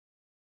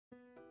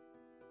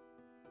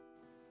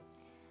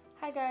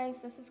Hi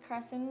guys, this is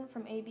Crescent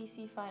from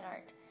ABC Fine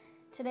Art.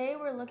 Today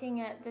we're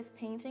looking at this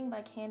painting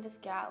by Candace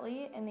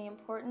Gatley and the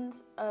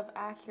importance of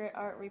accurate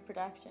art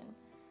reproduction.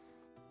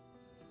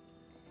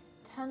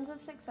 Tons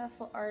of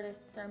successful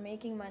artists are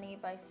making money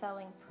by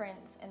selling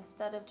prints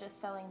instead of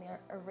just selling their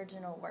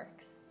original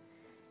works.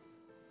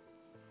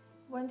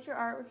 Once your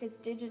artwork is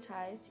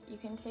digitized, you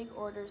can take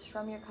orders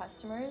from your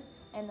customers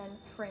and then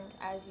print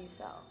as you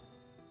sell.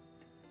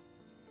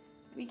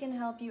 We can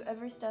help you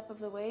every step of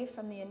the way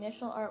from the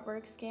initial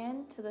artwork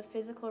scan to the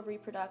physical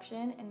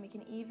reproduction, and we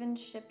can even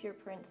ship your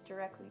prints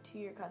directly to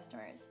your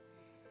customers.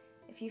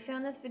 If you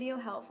found this video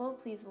helpful,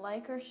 please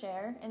like or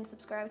share and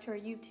subscribe to our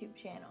YouTube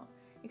channel.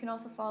 You can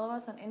also follow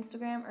us on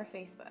Instagram or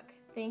Facebook.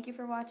 Thank you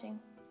for watching.